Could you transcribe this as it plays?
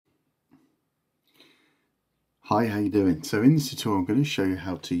Hi, how you doing? So in this tutorial I'm going to show you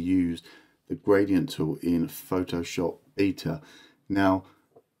how to use the gradient tool in Photoshop Beta. Now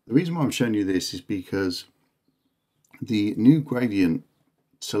the reason why I'm showing you this is because the new gradient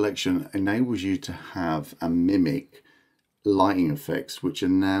selection enables you to have and mimic lighting effects which are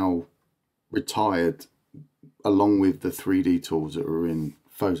now retired along with the 3D tools that are in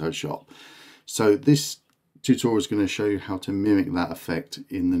Photoshop. So this tutorial is going to show you how to mimic that effect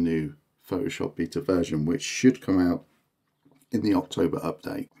in the new Photoshop Beta version, which should come out in the October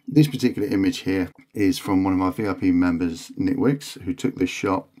update. This particular image here is from one of my VIP members, Nitwix, who took this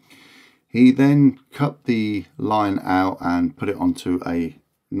shot. He then cut the line out and put it onto a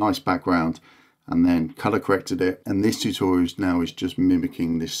nice background and then color corrected it, and this tutorial now is just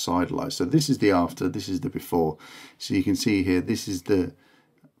mimicking this side light. So this is the after, this is the before. So you can see here, this is the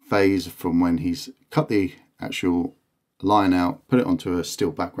phase from when he's cut the actual line out, put it onto a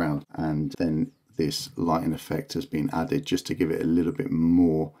still background, and then this lighting effect has been added just to give it a little bit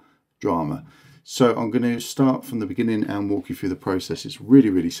more drama. So I'm going to start from the beginning and walk you through the process. It's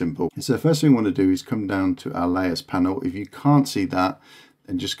really simple. So the first thing we want to do is come down to our layers panel. If you can't see that,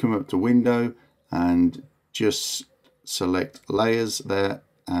 then just come up to window and just select layers there,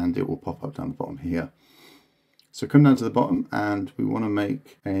 and it will pop up down the bottom here. So come down to the bottom and we want to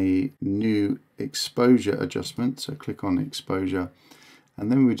make a new exposure adjustment. So click on exposure,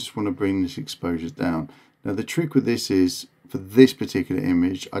 and then we just want to bring this exposure down. Now the trick with this is, for this particular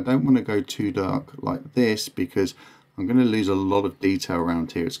image, I don't want to go too dark like this because I'm going to lose a lot of detail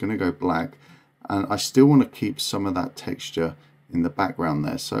around here. It's going to go black, and I still want to keep some of that texture in the background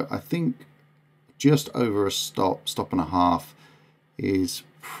there. So I think just over a stop and a half is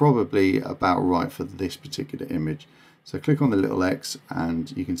probably about right for this particular image. So click on the little X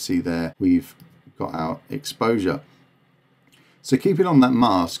and you can see there we've got our exposure. So keeping on that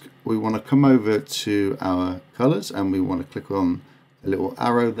mask, we want to come over to our colors and we want to click on a little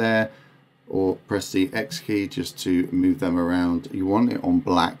arrow there, or press the X key just to move them around. You want it on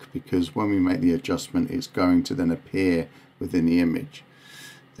black because when we make the adjustment it's going to then appear within the image.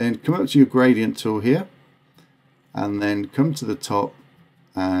 Then come up to your gradient tool here and then come to the top,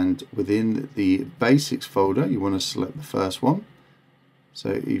 and within the basics folder you want to select the first one.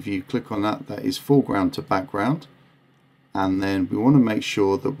 So if you click on that, that is foreground to background, and then we want to make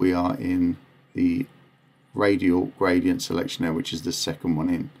sure that we are in the radial gradient selection there, which is the second one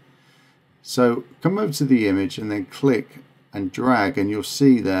in. So come over to the image and then click and drag, and you'll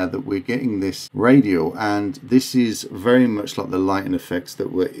see there that we're getting this radial, and this is very much like the lighting effects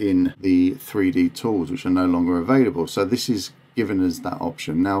that were in the 3D tools, which are no longer available. So this is given us that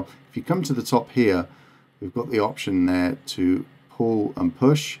option. Now if you come to the top here, we've got the option there to pull and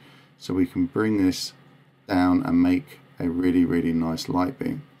push, so we can bring this down and make a really nice light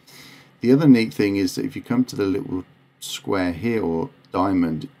beam. The other neat thing is that if you come to the little square here, or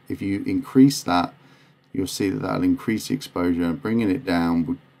diamond, if you increase that, you'll see that that'll increase the exposure, and bringing it down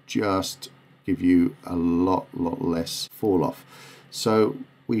will just give you a lot less fall off. So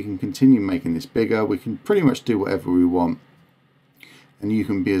we can continue making this bigger. We can pretty much do whatever we want, and you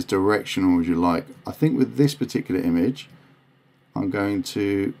can be as directional as you like. I think with this particular image I'm going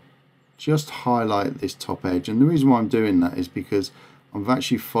to just highlight this top edge, and the reason why I'm doing that is because I'm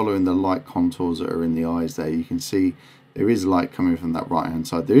actually following the light contours that are in the eyes there. You can see there is light coming from that right hand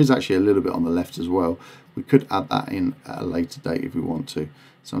side. There is actually a little bit on the left as well. We could add that in at a later date if we want to.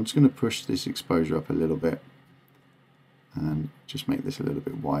 So I'm just going to push this exposure up a little bit and just make this a little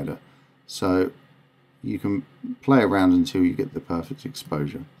bit wider. So you can play around until you get the perfect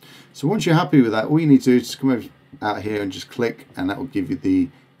exposure. So once you're happy with that, all you need to do is just come over out here and just click, and that will give you the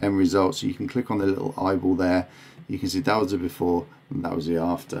end result. So you can click on the little eyeball there. You can see that was the before and that was the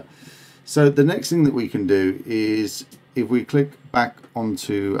after. So the next thing that we can do is, if we click back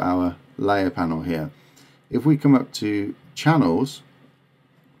onto our layer panel here, if we come up to channels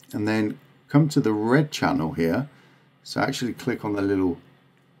and then come to the red channel here, so actually click on the little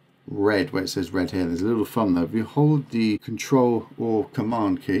red where it says red here, there's a little thumb there. If you hold the control or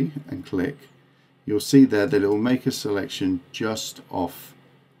command key and click, you'll see there that it will make a selection just off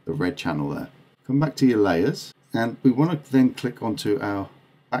the red channel there. Come back to your layers, and we want to then click onto our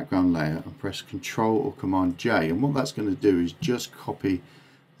background layer and press Control or Command J, and what that's going to do is just copy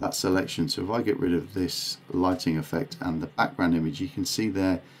that selection. So if I get rid of this lighting effect and the background image, you can see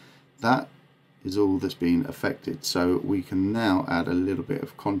there that is all that's been affected. So we can now add a little bit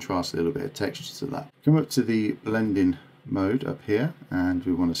of contrast, a little bit of texture to that. Come up to the blending mode up here, and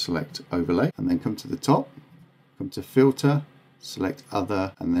we want to select overlay, and then come to the top, come to filter, select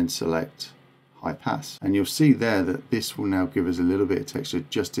other, and then select high pass. And you'll see there that this will now give us a little bit of texture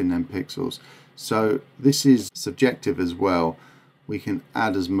just in them pixels. So this is subjective as well. We can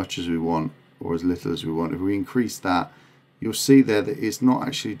add as much as we want or as little as we want. If we increase that, you'll see there that it's not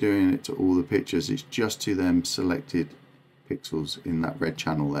actually doing it to all the pictures, it's just to them selected pixels in that red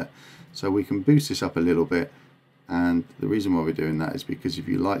channel there. So we can boost this up a little bit, and the reason why we're doing that is because if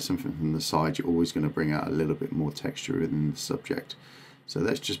you light something from the side, you're always going to bring out a little bit more texture within the subject. So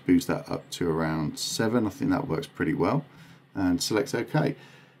let's just boost that up to around 7. I think that works pretty well, and select OK.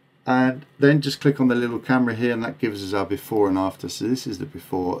 And then just click on the little camera here, and that gives us our before and after. So this is the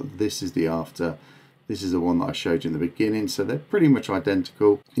before, this is the after. This is the one that I showed you in the beginning, so they're pretty much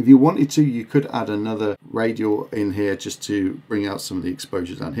identical. If you wanted to, you could add another radial in here just to bring out some of the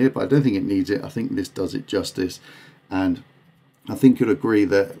exposures down here, but I don't think it needs it. I think this does it justice, and I think you'll agree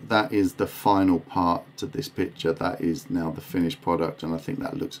that that is the final part to this picture. That is now the finished product, and I think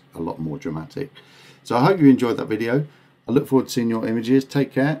that looks a lot more dramatic. So I hope you enjoyed that video. I look forward to seeing your images.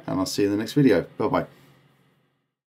 Take care, and I'll see you in the next video. Bye bye.